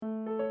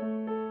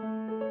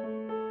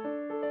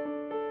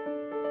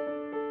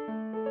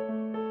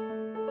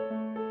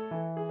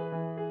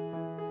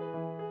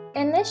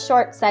In this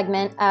short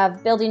segment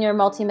of Building Your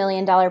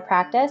Multi-Million-Dollar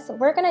Practice,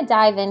 we're going to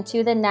dive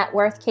into the Net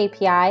Worth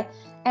KPI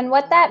and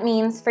what that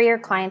means for your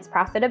client's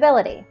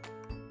profitability.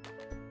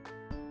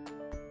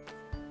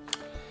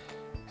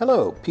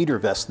 Hello, Peter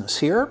Vestnes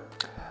here.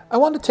 I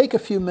want to take a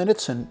few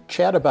minutes and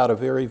chat about a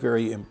very,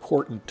 very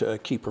important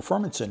key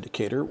performance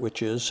indicator,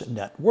 which is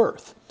net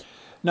worth.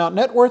 Now,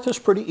 net worth is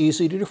pretty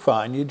easy to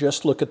define. You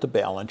just look at the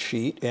balance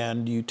sheet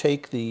and you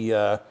take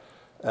the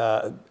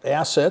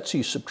assets,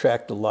 you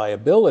subtract the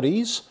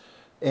liabilities,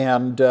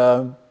 and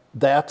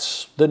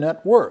that's the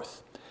net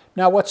worth.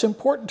 Now, what's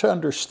important to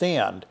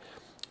understand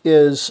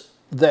is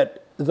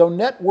that though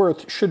net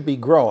worth should be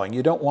growing,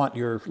 you don't want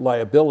your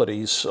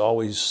liabilities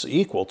always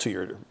equal to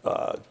your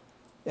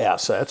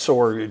assets,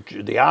 or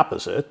the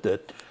opposite,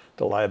 that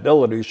the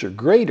liabilities are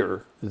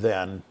greater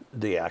than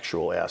the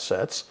actual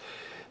assets.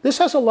 This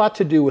has a lot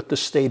to do with the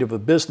state of a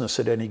business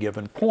at any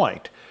given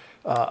point.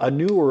 A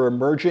new or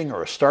emerging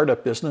or a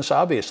startup business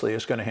obviously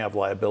is going to have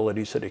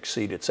liabilities that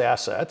exceed its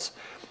assets,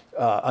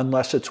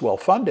 unless it's well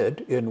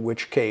funded, in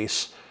which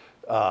case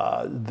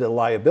the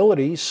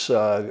liabilities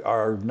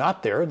are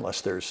not there unless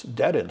there's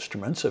debt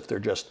instruments. If they're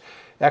just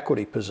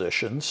equity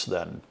positions,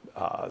 then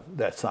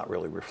that's not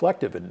really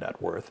reflective in net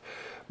worth.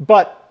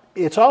 But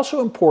it's also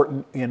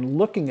important in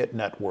looking at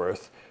net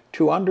worth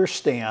to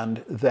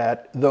understand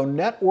that though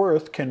net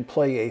worth can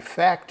play a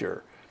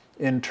factor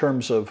in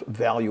terms of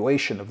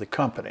valuation of the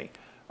company,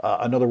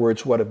 in other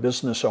words, what a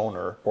business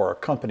owner or a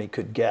company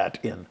could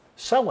get in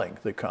selling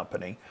the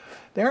company,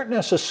 they aren't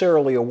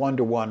necessarily a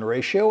one-to-one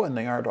ratio, and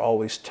they aren't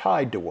always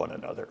tied to one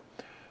another.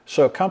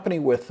 So a company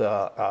with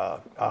a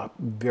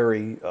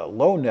very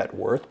low net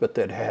worth, but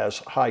that has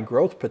high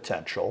growth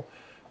potential,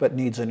 but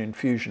needs an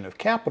infusion of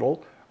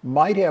capital,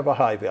 might have a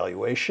high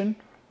valuation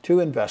to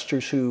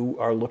investors who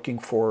are looking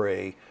for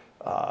a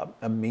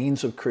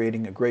means of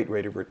creating a great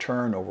rate of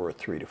return over a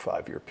 3 to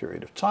 5 year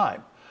period of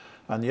time.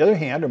 On the other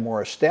hand, a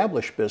more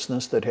established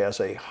business that has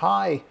a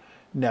high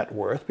net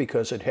worth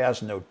because it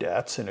has no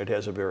debts and it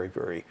has a very,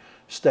 very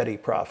steady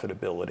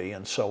profitability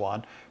and so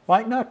on,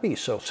 might not be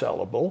so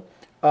sellable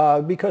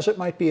because it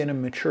might be in a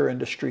mature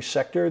industry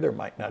sector. There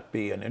might not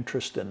be an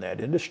interest in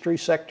that industry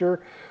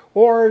sector,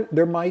 or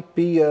there might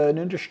be an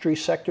industry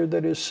sector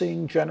that is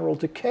seeing general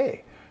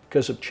decay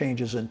because of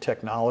changes in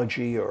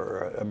technology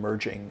or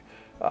emerging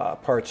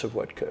parts of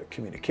what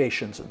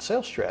communications and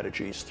sales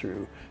strategies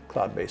through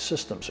cloud-based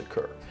systems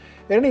occur.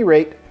 At any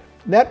rate,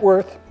 net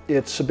worth,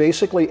 it's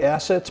basically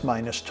assets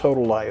minus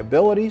total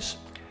liabilities,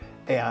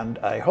 and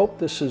I hope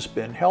this has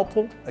been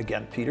helpful.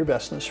 Again, Peter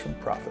Vestnes from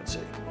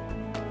Profitability.